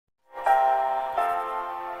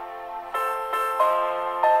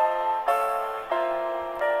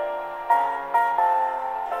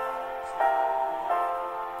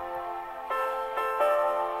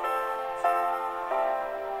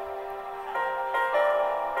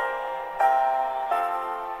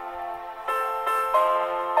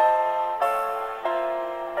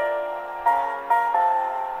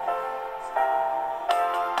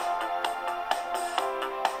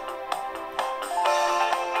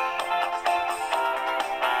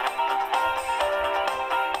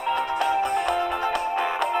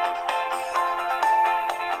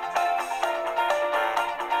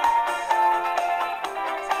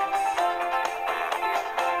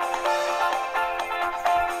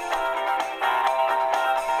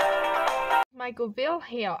Michael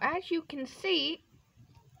Vilhale. As you can see,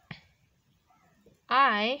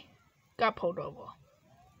 I got pulled over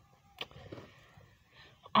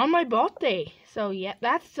on my birthday. So yeah,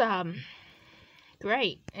 that's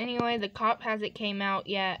great. Anyway, the cop hasn't came out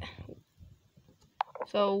yet.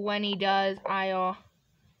 So when he does, I'll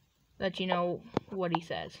let you know what he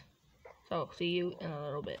says. So see you in a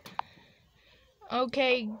little bit.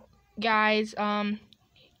 Okay, guys,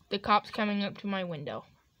 the cop's coming up to my window.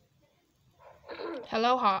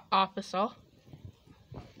 Hello, officer.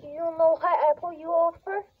 Do you know how I pull you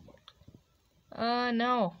over?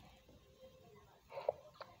 No.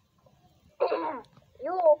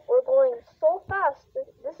 You were going so fast.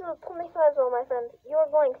 This is a 25 zone, my friend. You were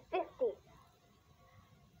going 50.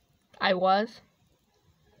 I was?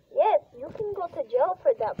 Yes, you can go to jail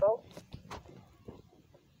for that, bro.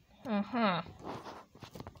 Uh-huh.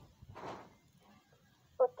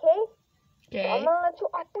 Okay? Okay. I'm gonna let you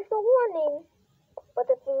off with a warning. But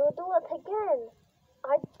if you do it again,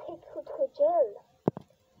 I'd take you to jail.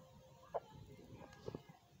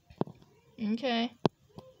 Okay.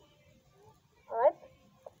 Alright?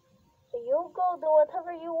 So you go do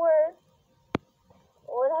whatever you were,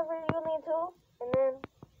 whatever you need to, and then,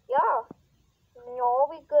 yeah, and you'll all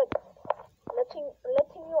be good. Letting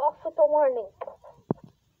you off with a warning.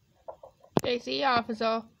 Okay, see you,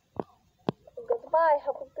 officer. Goodbye,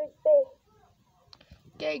 have a good day.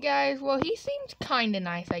 Okay, guys, well, he seems kind of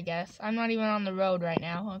nice, I guess. I'm not even on the road right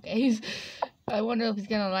now. Okay, I wonder if he's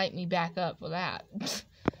going to light me back up for that.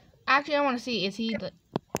 Actually, I want to see, is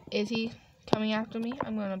he coming after me?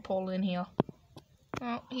 I'm going to pull in here.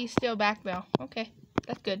 Oh, he's still back though. Okay,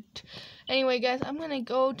 that's good. Anyway, guys, I'm going to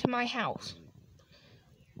go to my house.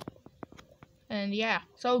 And yeah,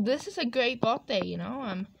 so this is a great birthday, you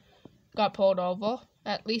know. Got pulled over.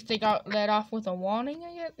 At least I got let off with a warning,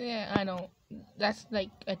 I guess. Yeah, I don't. That's like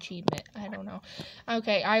achievement. I don't know.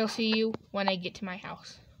 Okay, I'll see you when I get to my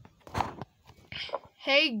house.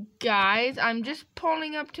 Hey guys, I'm just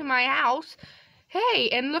pulling up to my house. Hey,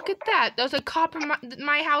 and look at that. There's a cop in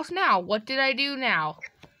my house now. What did I do now?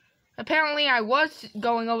 Apparently I was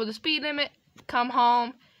going over the speed limit, come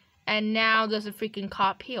home, and now there's a freaking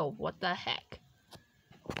cop here. What the heck?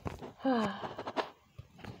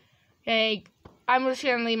 Hey, I'm just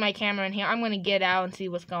gonna leave my camera in here. I'm gonna get out and see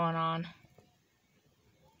what's going on.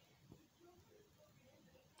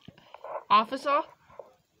 Officer?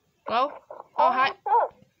 Hello? Oh, hi.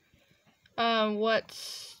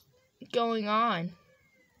 What's going on?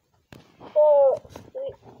 So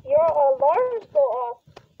your alarms go off.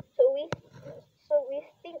 So we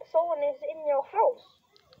think someone is in your house.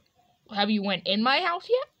 Have you went in my house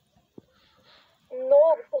yet?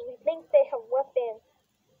 No, because we think they have weapons.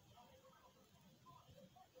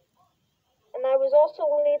 And I was also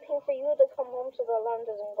waiting for you to come home so the alarm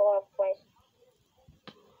doesn't go off twice.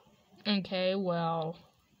 Okay, well.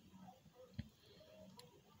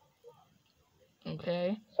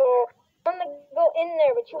 Okay. So I'm gonna go in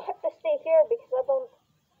there, but you have to stay here because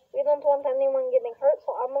we don't want anyone getting hurt.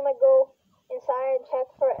 So I'm gonna go inside and check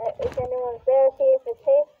for if anyone's there, see if it's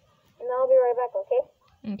safe, and I'll be right back. Okay?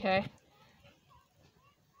 Okay.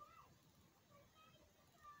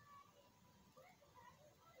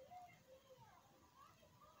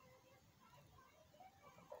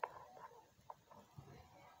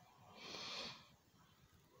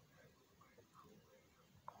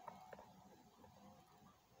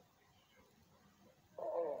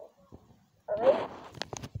 Alright.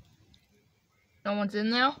 No one's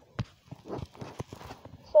in there?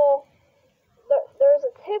 So there's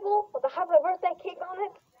a table with a happy birthday cake on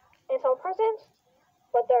it and some presents,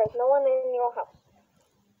 but there is no one in your house.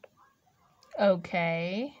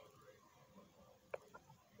 Okay.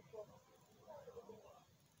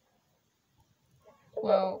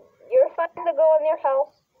 Well, you're fine to go in your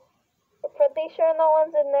house. You're pretty sure no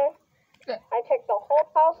one's in there. I checked the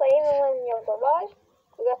whole house. I even went in your garage.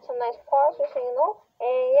 We got some nice cars, just so you know.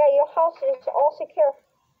 And yeah, your house is all secure.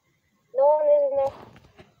 No one is in there.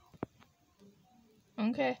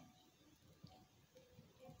 Okay.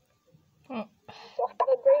 Well, So have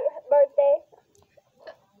a great birthday.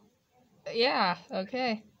 yeah,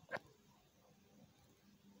 okay.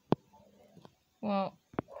 Well,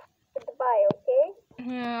 Goodbye, okay?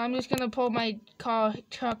 yeah, I'm just gonna pull my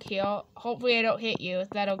truck here. Hopefully I don't hit you. Is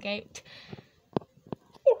that okay? It's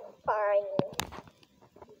fine.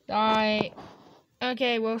 Alright.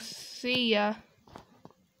 Okay, we'll see ya.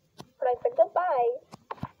 But I said goodbye.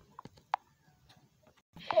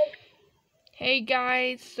 Hey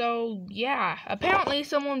guys, so yeah, apparently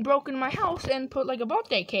someone broke in my house and put like a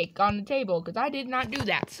birthday cake on the table because I did not do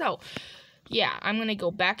that. So yeah, I'm gonna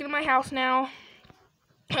go back into my house now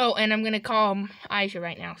Oh, and I'm gonna call Aisha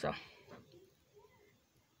right now, so.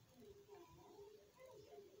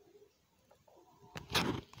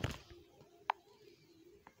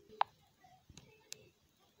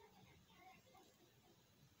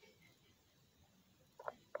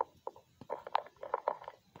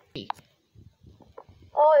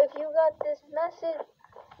 Oh, if you got this message,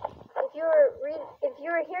 if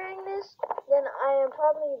you're hearing this, then I am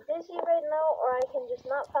probably busy right now, or I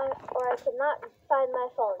cannot find my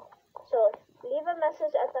phone. So leave a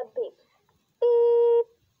message at the beep. Beep.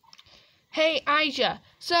 Hey, Aisha.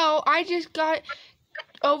 So I just got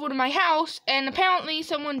over to my house, and apparently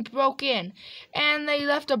someone broke in, and they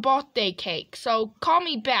left a birthday cake. So call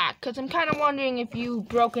me back, because I'm kind of wondering if you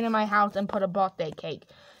broke into my house and put a birthday cake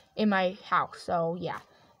in my house. So yeah,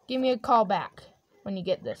 give me a call back when you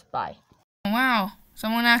get this. Bye. Wow,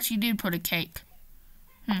 someone actually did put a cake.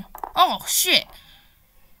 Oh shit!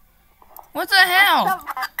 What the hell?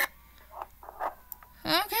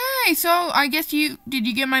 Okay, so I guess did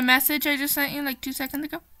you get my message I just sent you like 2 seconds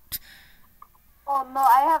ago? Oh no,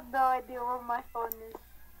 I have no idea where my phone is.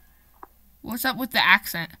 What's up with the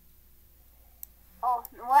accent? Oh,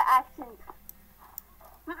 what accent?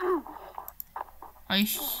 Are you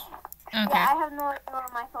okay. Yeah, I have no idea where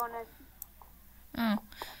my phone is. Oh.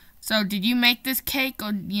 So did you make this cake,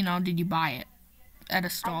 or did you buy it at a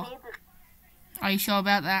store? I made it. Are you sure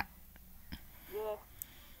about that? Yeah.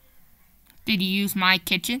 Did you use my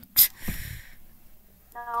kitchen?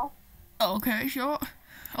 No. Okay, sure.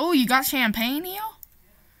 Oh, you got champagne here?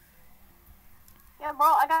 Yeah, bro,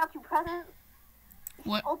 I got you presents.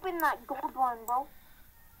 What? Open that gold one, bro.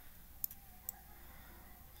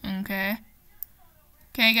 Okay.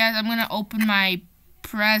 Okay, guys, I'm gonna open my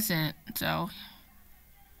present, so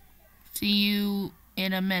see you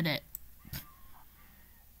in a minute.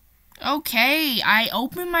 Okay, I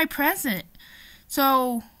opened my present.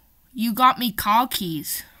 So, you got me car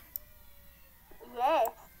keys. Yes.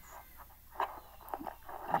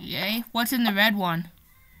 Yay. What's in the red one?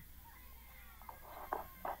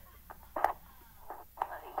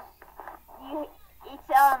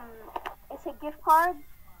 It's a gift card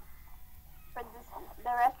for the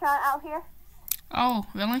restaurant out here. Oh,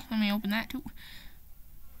 really? Let me open that too.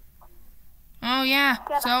 Oh, yeah.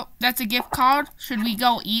 So, that's a gift card. Should we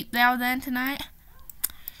go eat there then tonight?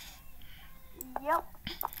 Yep.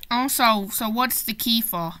 Also, so what's the key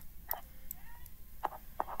for?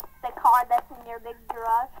 The car that's in your big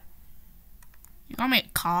garage. You got me a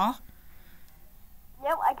car?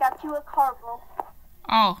 Yep, I got you a car, bro.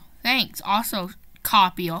 Oh, thanks. Also,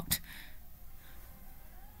 copy it.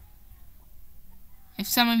 If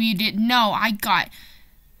some of you didn't know, I got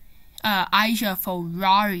Aisha a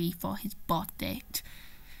Ferrari for his birthday.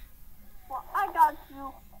 Well, I got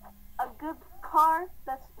you a good car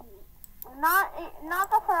that's not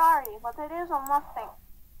the Ferrari, but it is a Mustang.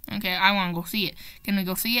 Okay, I want to go see it. Can we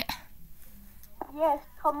go see it? Yes,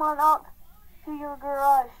 come on out to your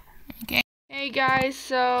garage. Okay. Hey guys,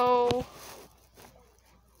 so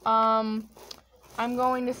I'm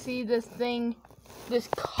going to see this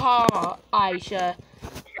car Aisha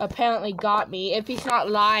apparently got me. If he's not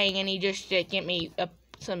lying and he just get me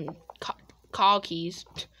some car keys.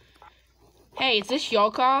 Hey, is this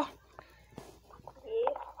your car?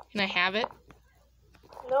 Yes. Can I have it?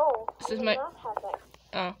 No, This is I my. do not have that.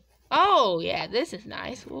 Oh. Oh, yeah, this is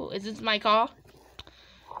nice. Ooh, is this my car?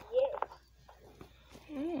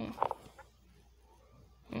 Yes.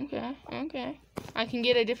 Okay, okay. I can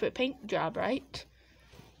get a different paint job, right?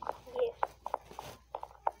 Yes.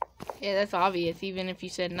 Yeah, that's obvious. Even if you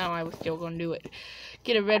said no, I was still going to do it.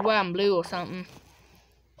 Get a red, white, and blue or something.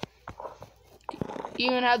 Do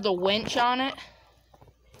you even have the winch on it?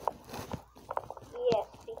 Yes,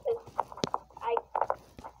 because I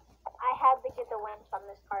had to get the winch on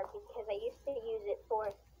this car because I used to use it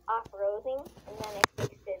for off-roading, and then I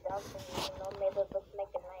fixed it up and made it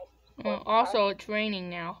make it nice. Well, also, it's raining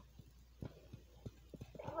now.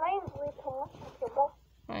 It rains way too much, bro.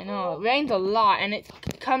 I know. It rains a lot, and it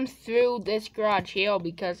comes through this garage here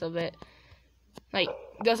because of it. Like,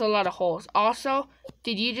 there's a lot of holes. Also,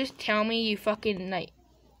 did you just tell me you fucking, like,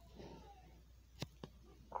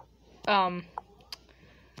 I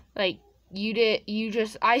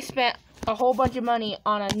spent a whole bunch of money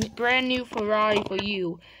on a brand new Ferrari for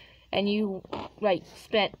you, and you, like,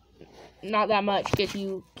 spent not that much because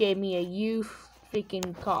you gave me a used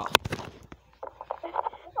freaking car.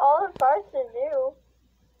 All the parts are new.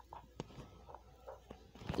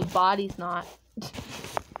 The body's not.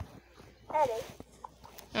 That is.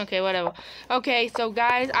 Okay, whatever. Okay, so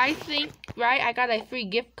guys, I think, right, I got a free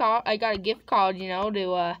gift card. I got a gift card,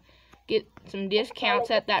 to get some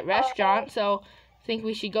discounts at that restaurant. So think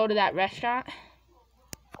we should go to that restaurant?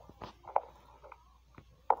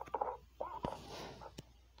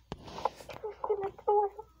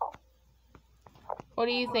 What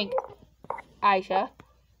do you think, Aisha?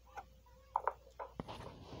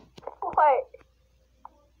 What?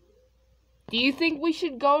 Do you think we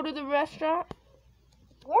should go to the restaurant?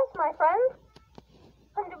 Yes, my friend.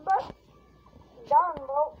 $100. Done,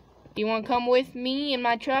 bro. Do you want to come with me in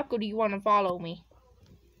my truck, or do you want to follow me?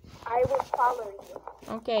 I will follow you.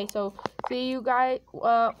 Okay, so see you guys.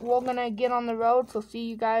 We're gonna get on the road, so see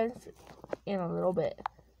you guys in a little bit.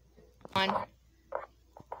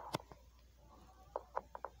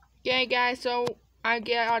 Okay, guys, so I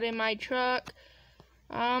get out in my truck.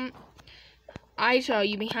 Aisha, are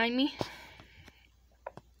you behind me?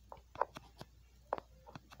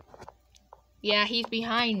 Yeah, he's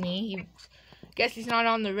behind me. Guess he's not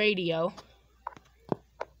on the radio.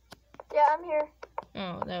 Yeah, I'm here.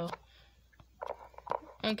 Oh, no.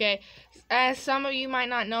 Okay, as some of you might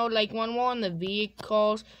not know, like when we're in the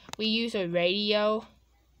vehicles, we use a radio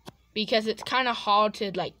because it's kind of hard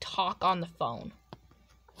to like talk on the phone.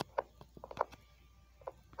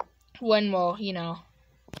 When we're, And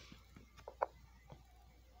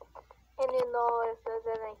if there's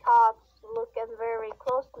any cops looking very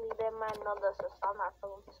closely, they might notice us on our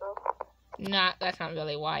phone, so. that's not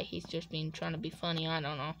really why. He's just trying to be funny. I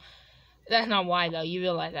don't know. That's not why, though. You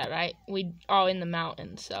realize that, right? We are in the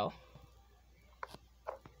mountains, so.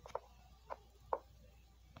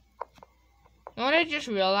 You know what I just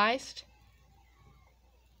realized?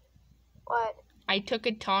 What? I took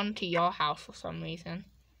a ton to your house for some reason.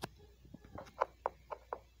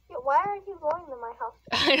 Yeah, why are you going to my house?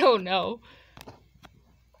 I don't know.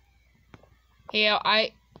 Hey,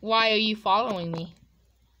 why are you following me?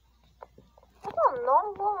 I don't know.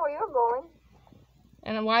 I'm going where you're going.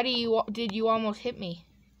 And why did you almost hit me?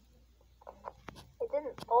 I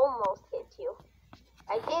didn't almost hit you.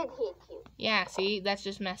 I did hit you. Yeah, see? That's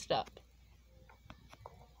just messed up.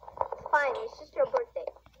 It's fine. It's just your birthday.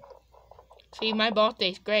 See, my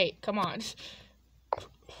birthday's great. Come on.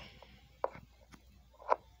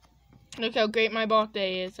 Look how great my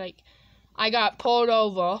birthday is. Like, I got pulled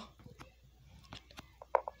over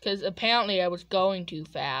because apparently I was going too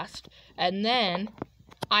fast. And then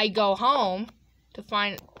I go home to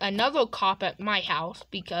find another cop at my house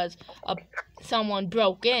because someone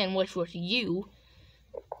broke in, which was you.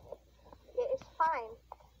 Yeah, it's fine.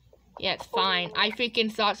 Yeah, it's fine. I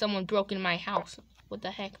freaking thought someone broke into my house. What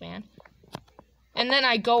the heck, man? And then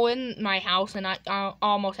I go in my house and I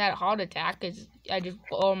almost had a heart attack because I just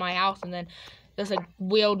go in my house and then there's a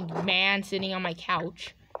weird man sitting on my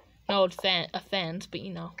couch. No offense, but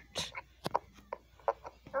I'm not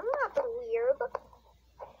weird.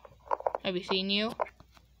 Have you seen you?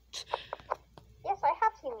 Yes, I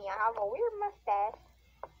have seen you. I have a weird mustache.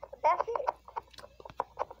 But that's it.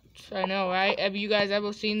 I know, right? Have you guys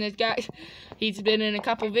ever seen this guy? He's been in a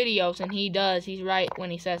couple videos, and he's right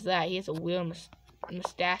when he says that. He has a weird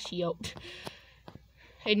mustachio.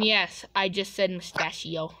 And yes, I just said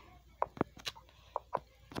mustachio.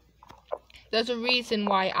 There's a reason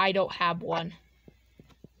why I don't have one.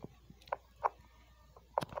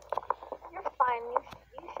 You're fine.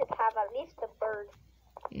 You should have at least a bird.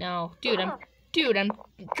 No, dude, I'm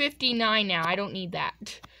 59 now. I don't need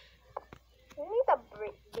that. You need a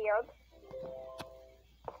beard.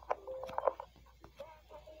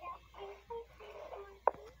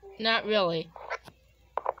 Not really.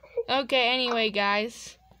 Okay, anyway,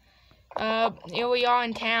 guys. Here we are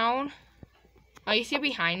in town. Are you still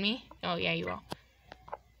behind me? Oh, yeah, you are.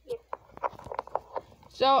 Yes.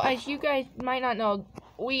 So, as you guys might not know,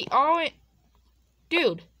 we are...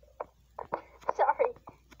 Dude. Sorry.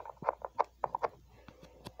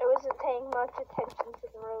 I wasn't paying much attention to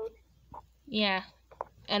the road. Yeah.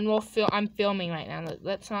 And I'm filming right now.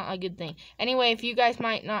 That's not a good thing. Anyway, if you guys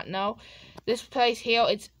might not know, this place here,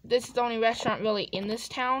 this is the only restaurant really in this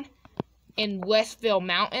town, in Westville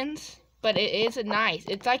Mountains. But it is nice.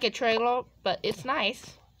 It's like a trailer, but it's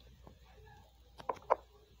nice.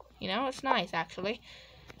 It's nice actually.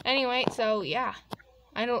 Anyway, so yeah,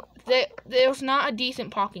 there's not a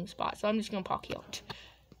decent parking spot, so I'm just gonna park here.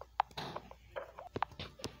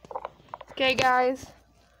 Okay, guys.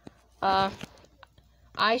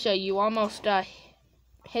 Aisha, you almost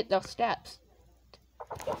hit those steps.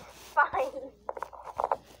 Fine.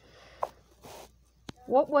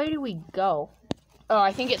 What way do we go? Oh,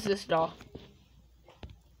 I think it's this door.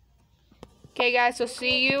 Okay, guys, so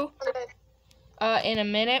see you in a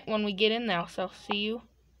minute when we get in there. So see you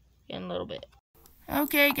in a little bit.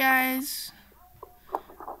 Okay, guys.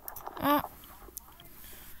 Oh,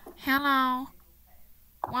 hello.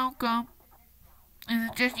 Welcome. Is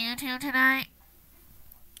it just you two tonight?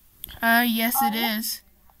 Yes it is.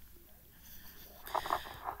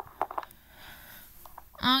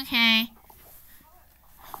 Okay.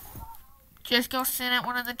 Just go sit at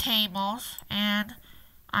one of the tables, and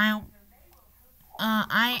Aisha,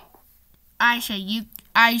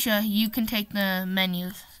 you can take the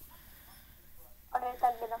menus. Okay,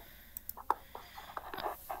 sige na.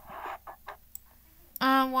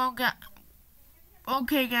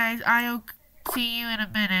 Okay guys, I'll see you in a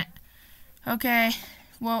minute. Okay,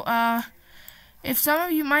 well, if some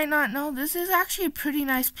of you might not know, this is actually a pretty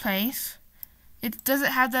nice place. It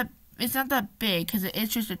doesn't have that, it's not that big, because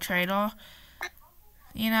it's just a trailer.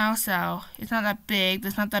 You know, so it's not that big.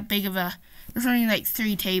 There's not that big of a, there's only like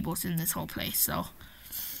 3 tables in this whole place, so.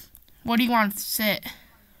 What do you want to sit?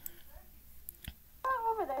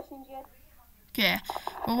 Over there, Shinji. Okay,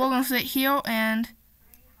 well, we're going to sit here and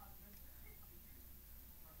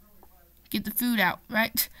get the food out,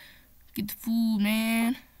 right? Get the food,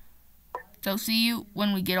 man. So see you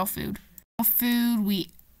when we get our food. We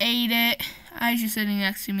ate it. Aisha's sitting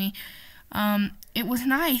next to me. It was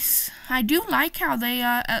nice. I do like how they,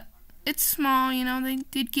 it's small, you know, they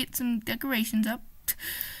did get some decorations up.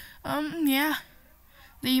 Yeah.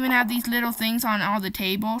 They even have these little things on all the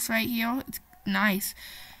tables right here. It's nice.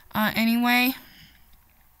 Anyway,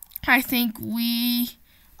 I think we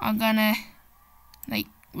are gonna, like,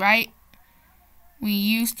 right? We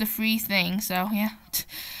used the free thing, so, yeah.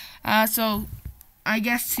 So, I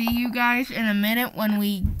guess see you guys in a minute when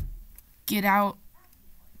we get out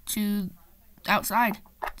to outside.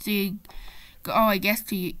 I guess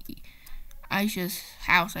to Aisha's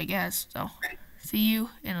house, I guess. So, see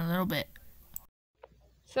you in a little bit.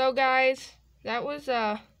 So, guys, that was,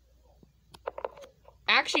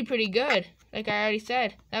 actually pretty good. Like I already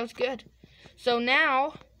said, that was good. So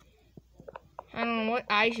now, I don't know what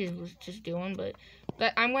Aisha was just doing, but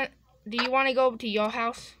do you want to go to your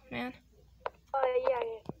house, man? Yeah.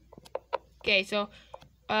 Okay, so,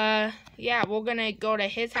 yeah, we're gonna go to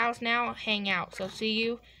his house now, hang out. So see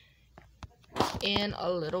you in a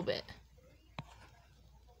little bit.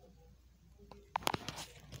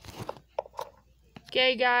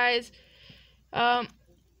 Okay, guys,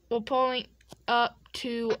 we're pulling up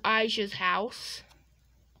to Aisha's house.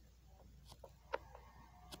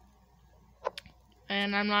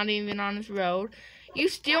 And I'm not even on this road. You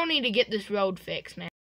still need to get this road fixed, man.